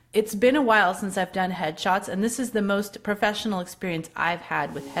It's been a while since I've done headshots, and this is the most professional experience I've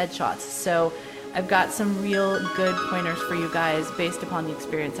had with headshots. So I've got some real good pointers for you guys based upon the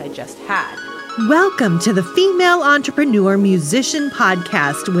experience I just had. Welcome to the Female Entrepreneur Musician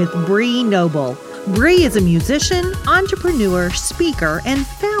Podcast with Bree Noble. Bree is a musician, entrepreneur, speaker, and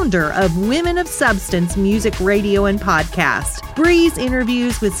founder of Women of Substance Music Radio and Podcast. Bree's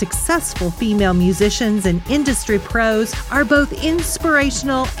interviews with successful female musicians and industry pros are both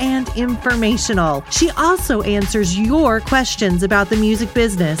inspirational and informational. She also answers your questions about the music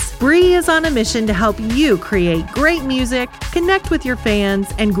business. Bree is on a mission to help you create great music, connect with your fans,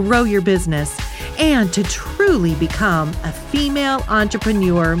 and grow your business, and to truly become a female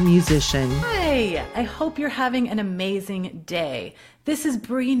entrepreneur musician. Hi, I hope you're having an amazing day. This is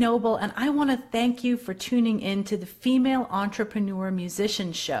Bree Noble, and I want to thank you for tuning in to the Female Entrepreneur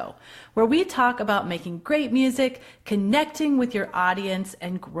Musician Show, where we talk about making great music, connecting with your audience,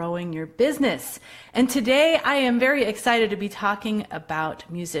 and growing your business. And today I am very excited to be talking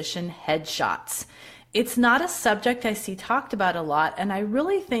about musician headshots. It's not a subject I see talked about a lot, and I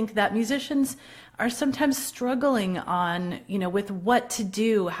really think that musicians are sometimes struggling with what to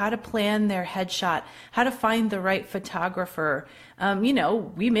do, how to plan their headshot, how to find the right photographer.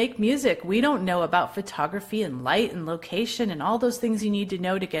 We make music. We don't know about photography and light and location and all those things you need to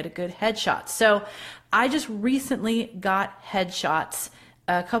know to get a good headshot. So I just recently got headshots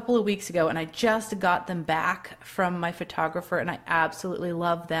a couple of weeks ago, and I just got them back from my photographer, and I absolutely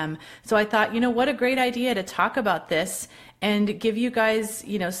love them. So I thought, what a great idea to talk about this and give you guys,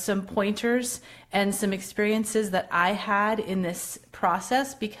 some pointers and some experiences that I had in this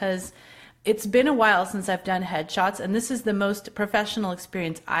process, because it's been a while since I've done headshots, and this is the most professional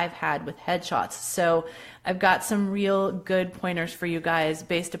experience I've had with headshots. So I've got some real good pointers for you guys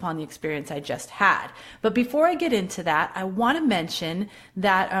based upon the experience I just had. But before I get into that, I want to mention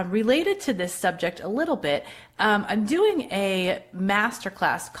that related to this subject a little bit, I'm doing a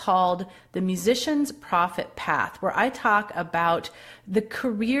masterclass called The Musician's Profit Path, where I talk about the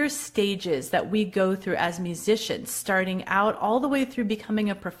career stages that we go through as musicians, starting out all the way through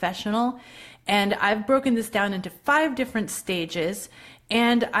becoming a professional. And I've broken this down into 5 different stages.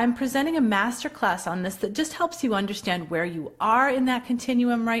 And I'm presenting a masterclass on this that just helps you understand where you are in that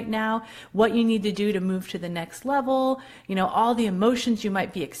continuum right now, what you need to do to move to the next level, all the emotions you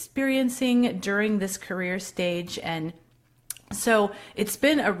might be experiencing during this career stage. And so it's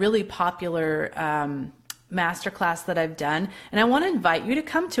been a really popular masterclass that I've done, and I want to invite you to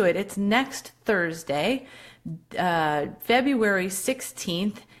come to it. It's next Thursday, February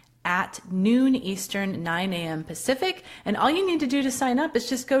 16th, at noon Eastern, 9 a.m. Pacific. And all you need to do to sign up is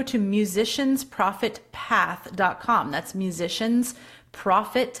just go to musiciansprofitpath.com. That's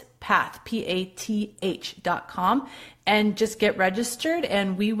musiciansprofitpath, PATH.com, and just get registered,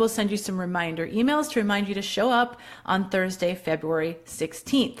 and we will send you some reminder emails to remind you to show up on Thursday, February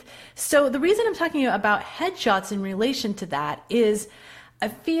 16th. So the reason I'm talking about headshots in relation to that is I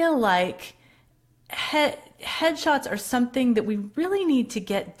feel like headshots are something that we really need to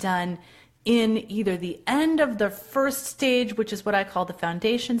get done in either the end of the first stage, which is what I call the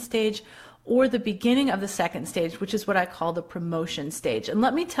foundation stage, or the beginning of the second stage, which is what I call the promotion stage. And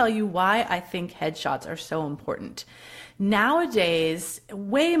let me tell you why I think headshots are so important. Nowadays,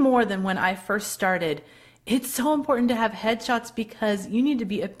 way more than when I first started, it's so important to have headshots because you need to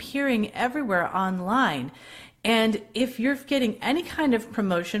be appearing everywhere online. And if you're getting any kind of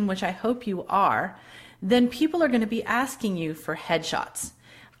promotion, which I hope you are, then people are going to be asking you for headshots.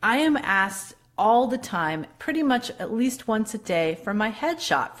 I am asked all the time, pretty much at least once a day, for my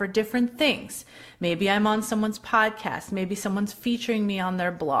headshot for different things. Maybe I'm on someone's podcast. Maybe someone's featuring me on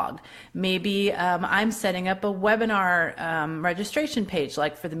their blog. Maybe I'm setting up a webinar registration page,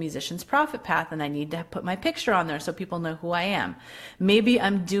 like for the Musician's Profit Path, and I need to put my picture on there so people know who I am. Maybe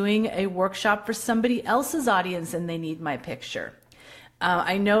I'm doing a workshop for somebody else's audience and they need my picture.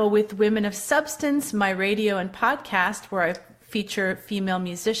 I know with Women of Substance, my radio and podcast, where I feature female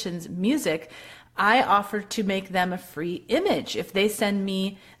musicians' music, I offer to make them a free image. If they send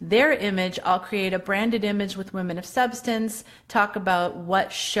me their image, I'll create a branded image with Women of Substance, talk about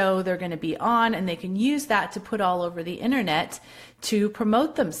what show they're going to be on, and they can use that to put all over the internet to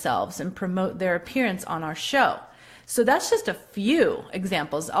promote themselves and promote their appearance on our show. So that's just a few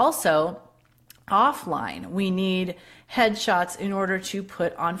examples. Also, offline, we need headshots in order to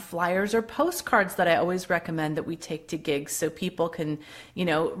put on flyers or postcards that I always recommend that we take to gigs so people can,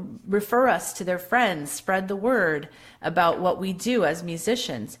 refer us to their friends, spread the word about what we do as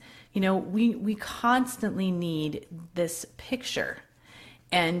musicians. We constantly need this picture,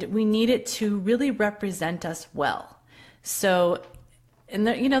 and we need it to really represent us well. So And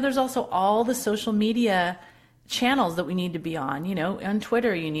there, there's also all the social media channels that we need to be on. On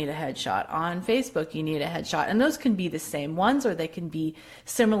Twitter, you need a headshot. On Facebook, you need a headshot. And those can be the same ones, or they can be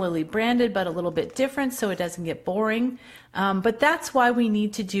similarly branded, but a little bit different so it doesn't get boring. But that's why we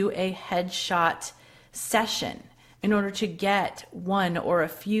need to do a headshot session in order to get one or a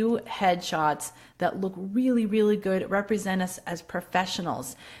few headshots that look really, really good, represent us as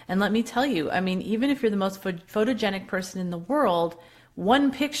professionals. And let me tell you, even if you're the most photogenic person in the world,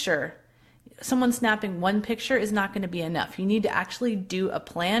 one picture, someone snapping one picture is not going to be enough. You need to actually do a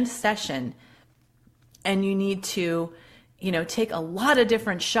planned session, and you need to, take a lot of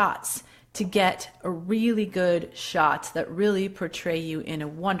different shots to get a really good shot that really portray you in a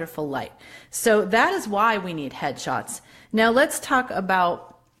wonderful light. So that is why we need headshots. Now let's talk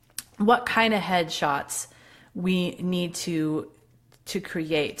about what kind of headshots we need to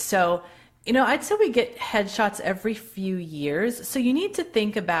create. So, I'd say we get headshots every few years. So you need to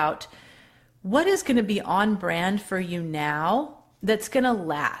think about what is going to be on brand for you now that's going to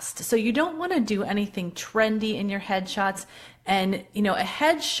last. So you don't want to do anything trendy in your headshots. And, a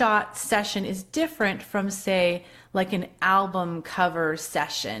headshot session is different from, say, like an album cover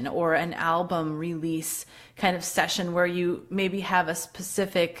session or an album release kind of session where you maybe have a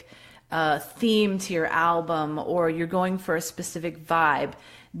specific theme to your album, or you're going for a specific vibe.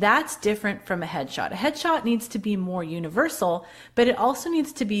 That's different from a headshot. A headshot needs to be more universal, but it also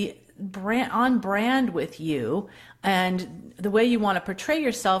needs to be on brand with you and the way you want to portray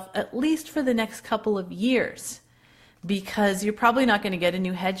yourself, at least for the next couple of years, because you're probably not going to get a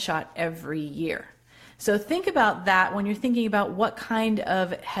new headshot every year. So think about that when you're thinking about what kind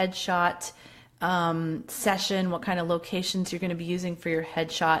of headshot session, what kind of locations you're going to be using for your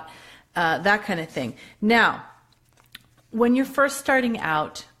headshot, that kind of thing. Now, when you're first starting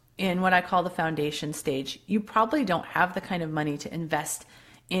out in what I call the foundation stage, you probably don't have the kind of money to invest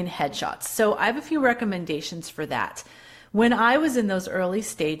in headshots. So I have a few recommendations for that. When I was in those early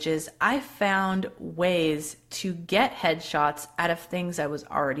stages, I found ways to get headshots out of things I was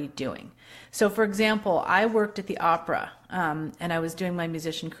already doing. So for example, I worked at the opera, and I was doing my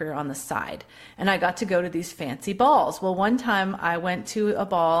musician career on the side, and I got to go to these fancy balls. Well, one time I went to a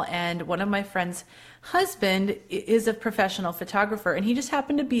ball, and one of my friend's husband is a professional photographer, and he just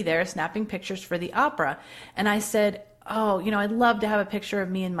happened to be there snapping pictures for the opera. And I said, oh, I'd love to have a picture of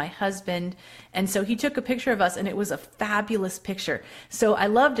me and my husband. And so he took a picture of us, and it was a fabulous picture. So I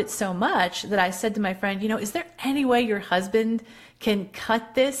loved it so much that I said to my friend, is there any way your husband can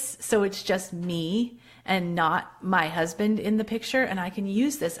cut this so it's just me and not my husband in the picture, and I can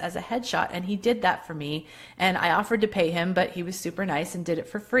use this as a headshot? And he did that for me, and I offered to pay him, but he was super nice and did it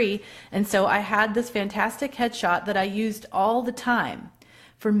for free. And so I had this fantastic headshot that I used all the time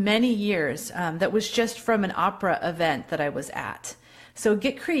for many years, that was just from an opera event that I was at. So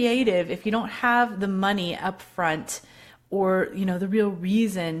get creative if you don't have the money up front, or the real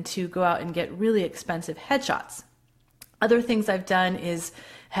reason to go out and get really expensive headshots. Other things I've done is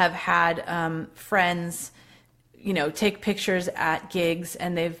have had friends take pictures at gigs,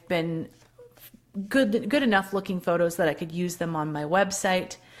 and they've been good enough looking photos that I could use them on my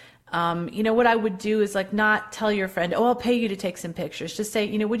website. What I would do is not tell your friend, oh, I'll pay you to take some pictures. Just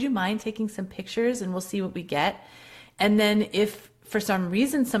say, would you mind taking some pictures, and we'll see what we get. And then if for some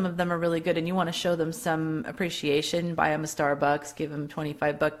reason some of them are really good and you want to show them some appreciation, buy them a Starbucks, give them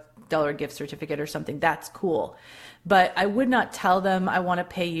 $25 gift certificate or something, that's cool. But I would not tell them I want to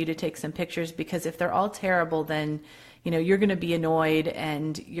pay you to take some pictures, because if they're all terrible, then you're going to be annoyed,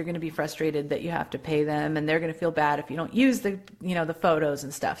 and you're going to be frustrated that you have to pay them, and they're going to feel bad if you don't use the photos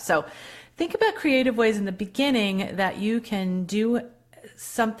and stuff. So think about creative ways in the beginning that you can do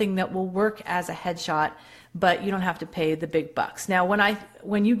something that will work as a headshot, but you don't have to pay the big bucks. Now,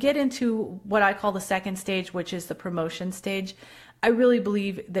 when you get into what I call the second stage, which is the promotion stage, I really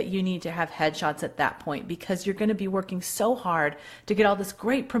believe that you need to have headshots at that point, because you're going to be working so hard to get all this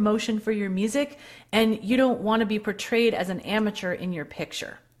great promotion for your music, and you don't want to be portrayed as an amateur in your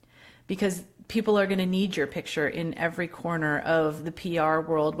picture, because people are going to need your picture in every corner of the PR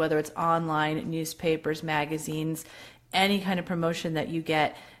world, whether it's online, newspapers, magazines, any kind of promotion that you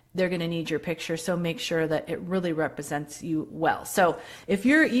get. They're going to need your picture, so make sure that it really represents you well. So if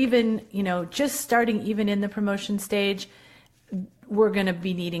you're even, just starting even in the promotion stage, we're going to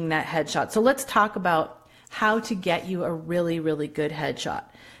be needing that headshot. So let's talk about how to get you a really, really good headshot.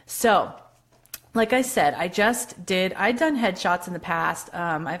 So like I said, I'd done headshots in the past.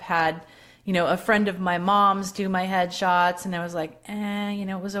 I've had, a friend of my mom's do my headshots, and I was like,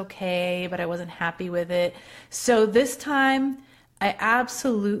 it was okay, but I wasn't happy with it. So this time I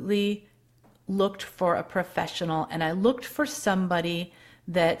absolutely looked for a professional, and I looked for somebody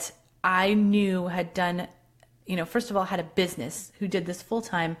that I knew had done, first of all, had a business who did this full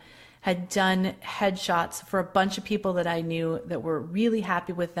time, had done headshots for a bunch of people that I knew that were really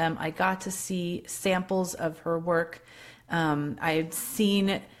happy with them. I got to see samples of her work. I had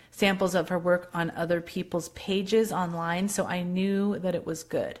seen samples of her work on other people's pages online, so I knew that it was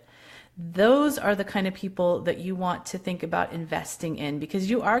good. Those are the kind of people that you want to think about investing in, because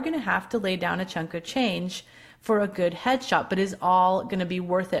you are going to have to lay down a chunk of change for a good headshot, but is all going to be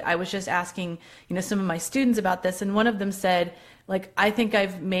worth it. I was just asking, some of my students about this, and one of them said, like, I think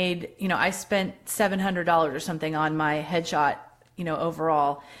I've made, I spent $700 or something on my headshot,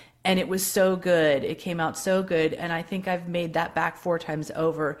 overall, and it was so good. It came out so good, and I think I've made that back 4 times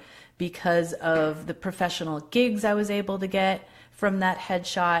over because of the professional gigs I was able to get from that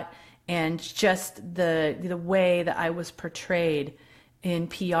headshot, and just the way that I was portrayed in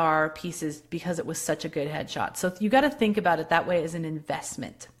PR pieces because it was such a good headshot. So you got to think about it that way as an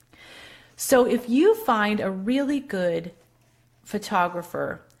investment. So if you find a really good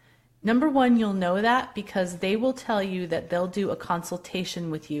photographer, number one, you'll know that because they will tell you that they'll do a consultation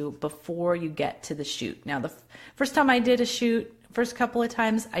with you before you get to the shoot. Now, the first time I did a shoot, first couple of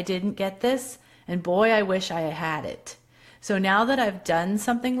times, I didn't get this, and boy, I wish I had it. So now that I've done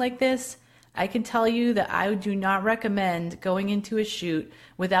something like this, I can tell you that I do not recommend going into a shoot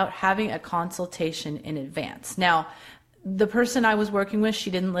without having a consultation in advance. Now, the person I was working with,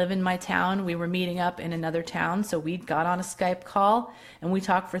 she didn't live in my town. We were meeting up in another town, so we got on a Skype call and we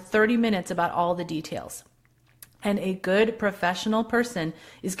talked for 30 minutes about all the details. And a good professional person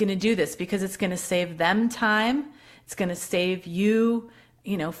is going to do this because it's going to save them time. It's going to save you,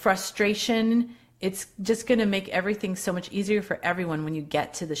 frustration. It's just going to make everything so much easier for everyone when you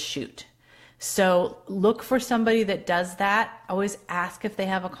get to the shoot. So look for somebody that does that. Always ask if they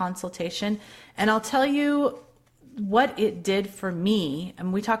have a consultation. And I'll tell you what it did for me.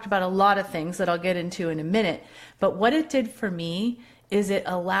 And we talked about a lot of things that I'll get into in a minute. But what it did for me is it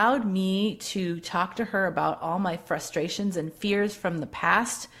allowed me to talk to her about all my frustrations and fears from the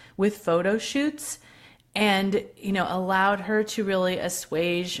past with photo shoots, and allowed her to really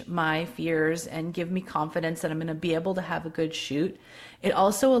assuage my fears and give me confidence that I'm going to be able to have a good shoot. It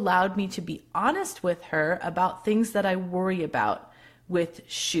also allowed me to be honest with her about things that I worry about with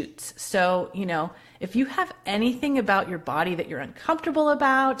shoots. So, if you have anything about your body that you're uncomfortable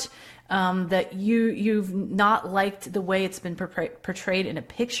about, that you've not liked the way it's been portrayed in a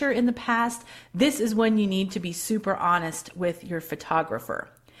picture in the past, this is when you need to be super honest with your photographer.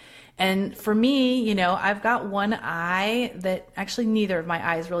 And for me, I've got one eye that actually neither of my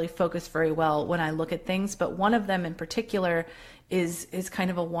eyes really focus very well when I look at things, but one of them in particular is kind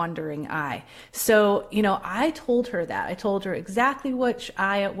of a wandering eye. So, I told her that. I told her exactly which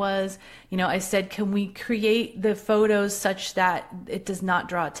eye it was. I said, can we create the photos such that it does not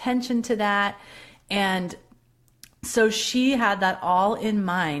draw attention to that? And so she had that all in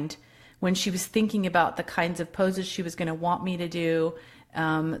mind when she was thinking about the kinds of poses she was going to want me to do.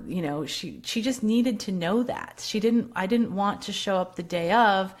 She just needed to know that. I didn't want to show up the day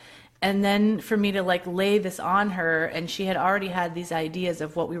of and then for me to lay this on her, and she had already had these ideas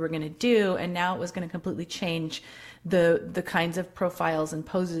of what we were going to do, and now it was going to completely change the kinds of profiles and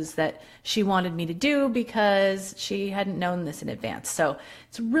poses that she wanted me to do because she hadn't known this in advance. So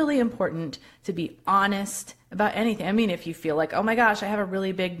it's really important to be honest about anything. I mean, if you feel like, oh my gosh, I have a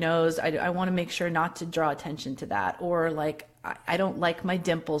really big nose, I want to make sure not to draw attention to that, or I don't like my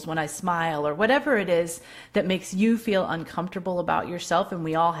dimples when I smile, or whatever it is that makes you feel uncomfortable about yourself. And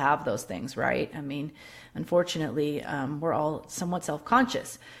we all have those things, right? I mean, unfortunately, we're all somewhat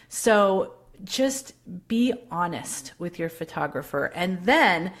self-conscious. So just be honest with your photographer. And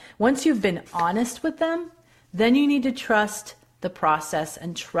then once you've been honest with them, then you need to trust the process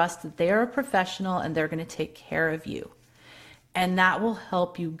and trust that they are a professional and they're going to take care of you. And that will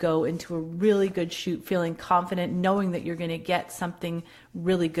help you go into a really good shoot feeling confident, knowing that you're going to get something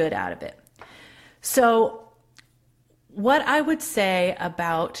really good out of it. So what I would say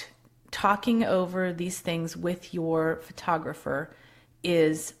about talking over these things with your photographer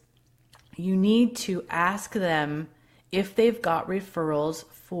is you need to ask them if they've got referrals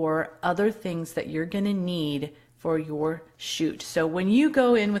for other things that you're going to need for your shoot. So when you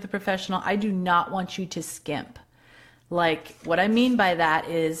go in with a professional, I do not want you to skimp. What I mean by that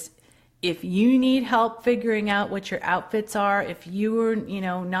is if you need help figuring out what your outfits are, if you're,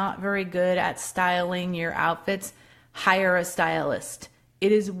 not very good at styling your outfits, hire a stylist.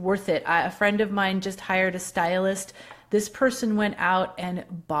 It is worth it. A friend of mine just hired a stylist. This person went out and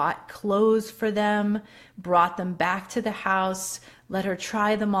bought clothes for them, brought them back to the house, let her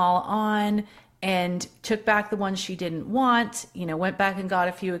try them all on, and took back the ones she didn't want, went back and got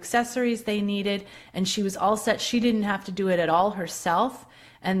a few accessories they needed, and she was all set. She didn't have to do it at all herself.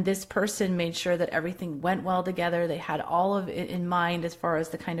 And this person made sure that everything went well together. They had all of it in mind as far as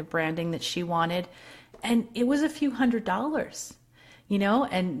the kind of branding that she wanted. And it was a few $100s,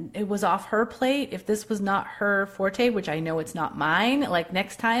 and it was off her plate. If this was not her forte, which I know it's not mine, like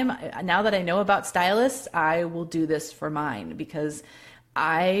next time, now that I know about stylists, I will do this for mine, because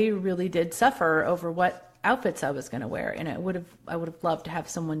I really did suffer over what outfits I was going to wear. And I would have loved to have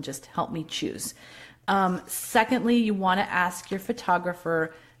someone just help me choose. Secondly, you want to ask your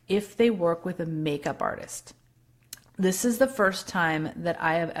photographer if they work with a makeup artist. This is the first time that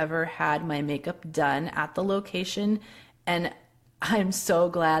I have ever had my makeup done at the location, and I'm so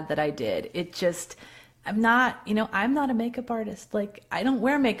glad that I did. I'm not a makeup artist. Like, I don't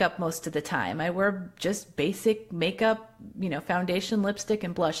wear makeup most of the time. I wear just basic makeup, foundation, lipstick,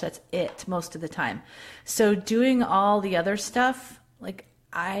 and blush. That's it most of the time. So doing all the other stuff, like,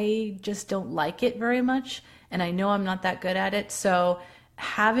 I just don't like it very much, and I know I'm not that good at it. So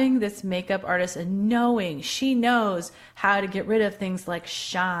having this makeup artist and knowing she knows how to get rid of things like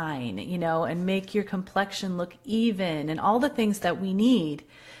shine, and make your complexion look even, and all the things that we need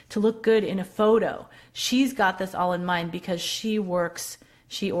to look good in a photo. She's got this all in mind because she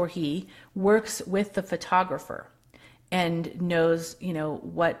or he works with the photographer and knows,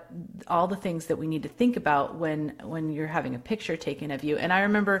 what all the things that we need to think about when you're having a picture taken of you. And I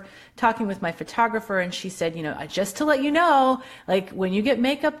remember talking with my photographer, and she said, just to let you know, like, when you get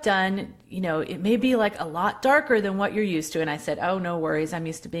makeup done, it may be like a lot darker than what you're used to. And I said, oh, no worries. I'm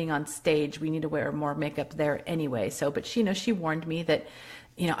used to being on stage. We need to wear more makeup there anyway. So, but she warned me that,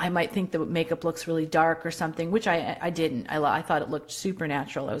 I might think the makeup looks really dark or something, which I didn't. I thought it looked super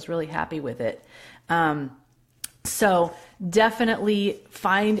natural. I was really happy with it. So definitely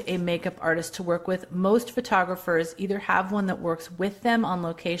find a makeup artist to work with. Most photographers either have one that works with them on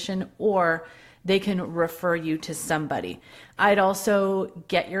location, or they can refer you to somebody. I'd also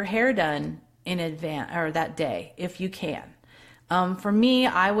get your hair done in advance, or that day, if you can. For me,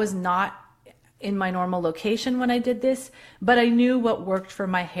 I was not in my normal location when I did this, but I knew what worked for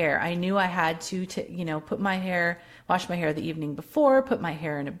my hair. I knew I had to wash my hair the evening before, put my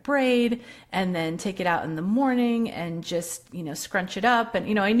hair in a braid, and then take it out in the morning and just, scrunch it up.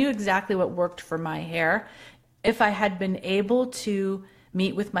 And, I knew exactly what worked for my hair. If I had been able to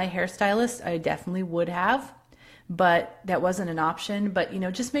meet with my hairstylist, I definitely would have, but that wasn't an option. But,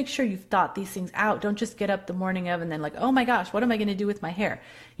 just make sure you've thought these things out. Don't just get up the morning of and then like, oh my gosh, what am I going to do with my hair?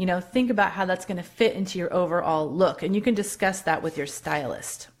 Think about how that's going to fit into your overall look, and you can discuss that with your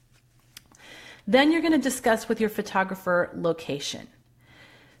stylist. Then you're going to discuss with your photographer location.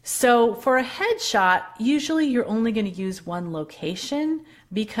 So for a headshot, usually you're only going to use one location,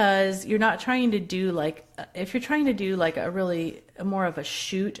 because you're not trying to do if you're trying to do like more of a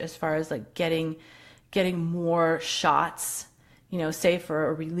shoot as far as like getting more shots, say for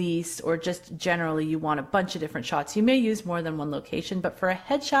a release, or just generally you want a bunch of different shots. You may use more than one location, but for a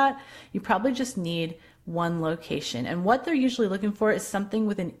headshot, you probably just need one location. And what they're usually looking for is something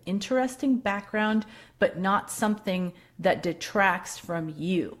with an interesting background, but not something that detracts from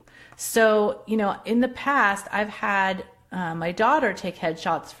you. So, in the past, I've had my daughter take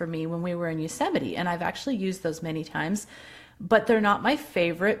headshots for me when we were in Yosemite, and I've actually used those many times, but they're not my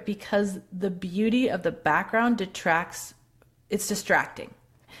favorite because the beauty of the background detracts. It's distracting.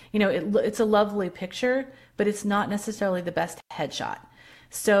 It's a lovely picture, but it's not necessarily the best headshot.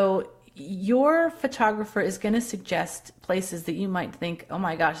 So your photographer is going to suggest places that you might think, oh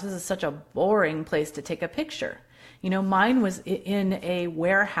my gosh, this is such a boring place to take a picture. Mine was in a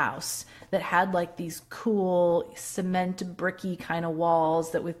warehouse that had like these cool cement bricky kind of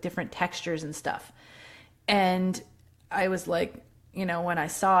walls that with different textures and stuff. And I was like, when I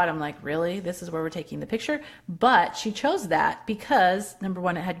saw it, I'm like, really? This is where we're taking the picture? But she chose that because, number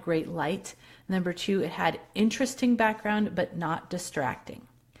one, it had great light. Number two, it had interesting background, but not distracting.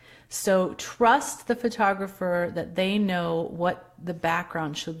 So trust the photographer that they know what the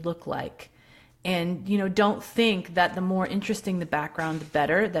background should look like. And, don't think that the more interesting the background, the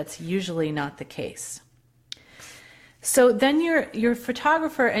better. That's usually not the case. So then your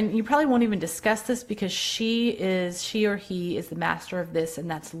photographer, and you probably won't even discuss this because she or he is the master of this, and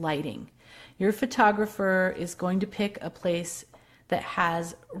that's lighting. Your photographer is going to pick a place that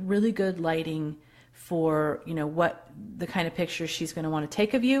has really good lighting for, what the kind of pictures she's going to want to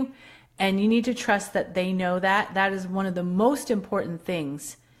take of you. And you need to trust that they know that. That is one of the most important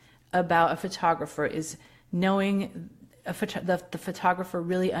things about a photographer, is knowing the photographer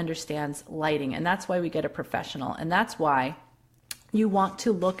really understands lighting. And that's why we get a professional. And that's why You want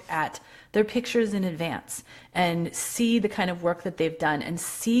to look at their pictures in advance and see the kind of work that they've done and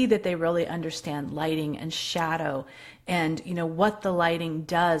see that they really understand lighting and shadow and, you know, what the lighting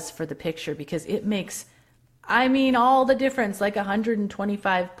does for the picture, because it makes, I mean, all the difference, like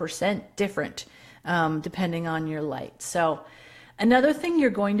 125% different, depending on your light. So another thing you're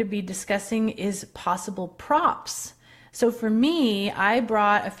going to be discussing is possible props. So for me, I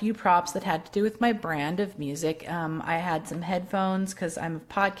brought a few props that had to do with my brand of music. I had some headphones because I'm a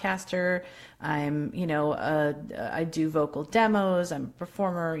podcaster. I'm, you know, I do vocal demos. I'm a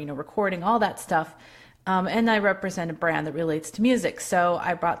performer, you know, recording, all that stuff. And I represent a brand that relates to music. So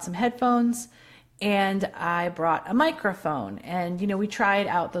I brought some headphones and I brought a microphone, and, you know, we tried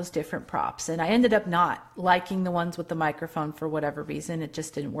out those different props, and I ended up not liking the ones with the microphone for whatever reason. It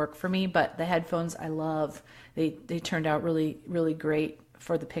just didn't work for me, but the headphones I love. They turned out really, really great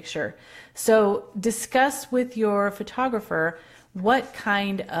for the picture. So discuss with your photographer what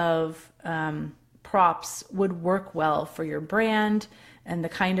kind of props would work well for your brand and the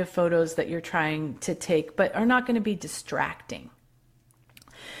kind of photos that you're trying to take, but are not going to be distracting.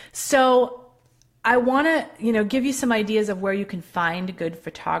 So I want to, you know, give you some ideas of where you can find good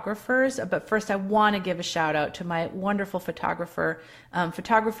photographers. But first, I want to give a shout out to my wonderful photographer,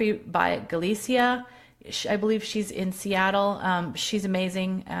 Photography by Galicia. I believe she's in Seattle. She's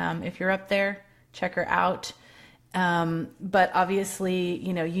amazing. If you're up there, check her out. But obviously,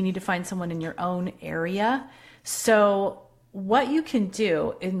 you know, you need to find someone in your own area. So what you can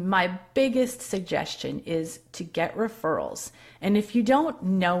do, and my biggest suggestion, is to get referrals. And if you don't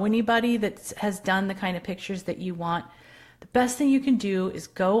know anybody that has done the kind of pictures that you want, the best thing you can do is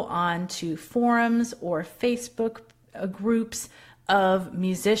go on to forums or Facebook groups of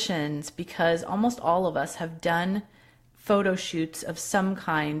musicians, because almost all of us have done photo shoots of some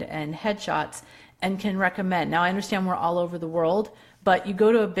kind and headshots and can recommend. Now, I understand we're all over the world, but you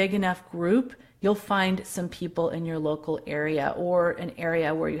go to a big enough group, you'll find some people in your local area or an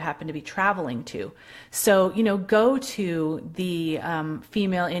area where you happen to be traveling to. So, you know, go to the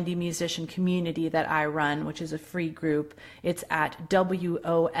female indie musician community that I run, which is a free group. It's at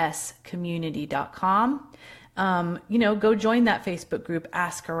woscommunity.com. You know, go join that Facebook group,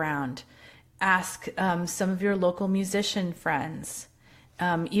 ask around, ask some of your local musician friends,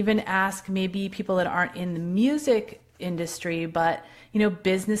 even ask maybe people that aren't in the music industry, but, you know,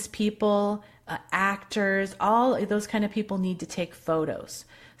 business people, actors, all those kind of people need to take photos.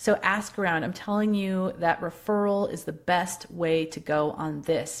 So ask around. I'm telling you that referral is the best way to go on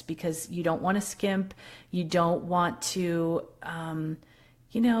this, because you don't want to skimp. You don't want to,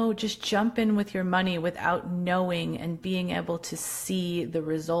 you know, just jump in with your money without knowing and being able to see the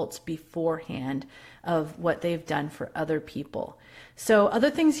results beforehand of what they've done for other people. So other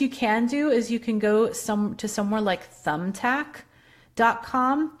things you can do is you can go to somewhere like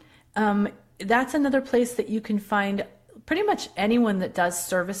thumbtack.com. That's another place that you can find pretty much anyone that does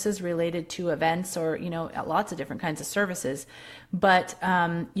services related to events, or, you know, lots of different kinds of services. But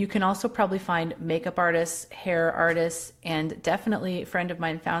you can also probably find makeup artists, hair artists, and definitely a friend of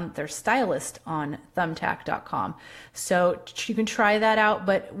mine found their stylist on thumbtack.com. So you can try that out.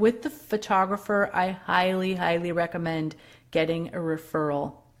 But with the photographer, I highly, highly recommend getting a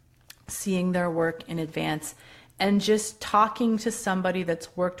referral, seeing their work in advance, and just talking to somebody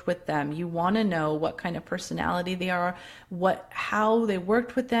that's worked with them. You want to know what kind of personality they are, how they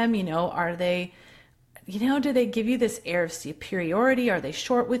worked with them. You know, are they, you know, do they give you this air of superiority? Are they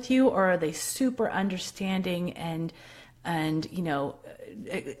short with you, or are they super understanding and you know,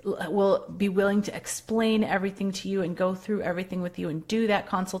 will be willing to explain everything to you and go through everything with you and do that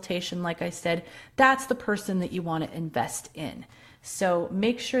consultation? Like I said, that's the person that you want to invest in. So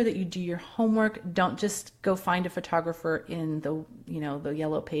make sure that you do your homework. Don't just go find a photographer in the, you know, the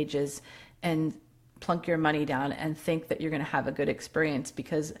yellow pages and plunk your money down and think that you're going to have a good experience,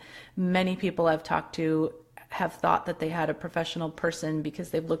 because many people I've talked to have thought that they had a professional person because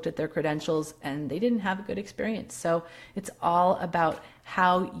they've looked at their credentials and they didn't have a good experience. So it's all about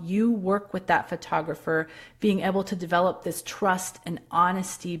how you work with that photographer, being able to develop this trust and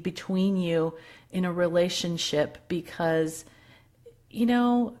honesty between you in a relationship, because, you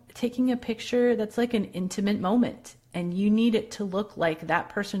know, taking a picture, that's like an intimate moment, and you need it to look like that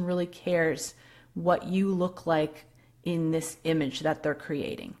person really cares what you look like in this image that they're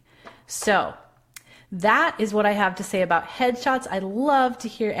creating. So that is what I have to say about headshots. I'd love to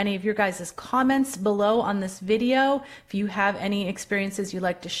hear any of your guys' comments below on this video. If you have any experiences you'd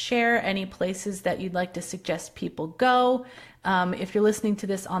like to share, any places that you'd like to suggest people go, If you're listening to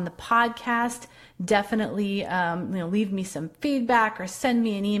this on the podcast, definitely leave me some feedback or send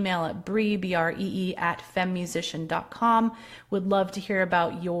me an email at Bree, at femmusician.com. Would love to hear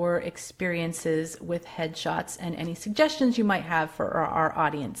about your experiences with headshots and any suggestions you might have for our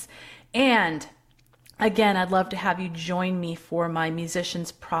audience. And again, I'd love to have you join me for my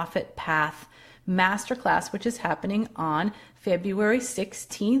Musician's Profit Path Masterclass, which is happening on February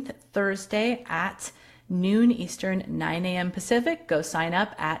 16th, Thursday at noon Eastern, 9 a.m. Pacific. Go sign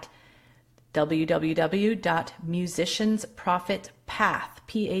up at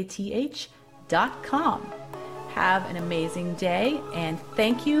www.musiciansprofitpath.com. Have an amazing day, and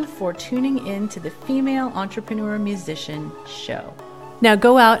thank you for tuning in to the Female Entrepreneur Musician Show. Now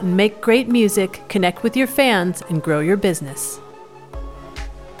go out and make great music, connect with your fans, and grow your business.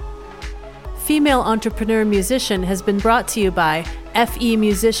 Female Entrepreneur Musician has been brought to you by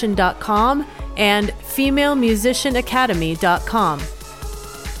FEM74.com and FemaleMusicianAcademy.com.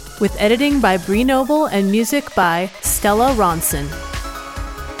 With editing by Bree Noble and music by Stella Ronson.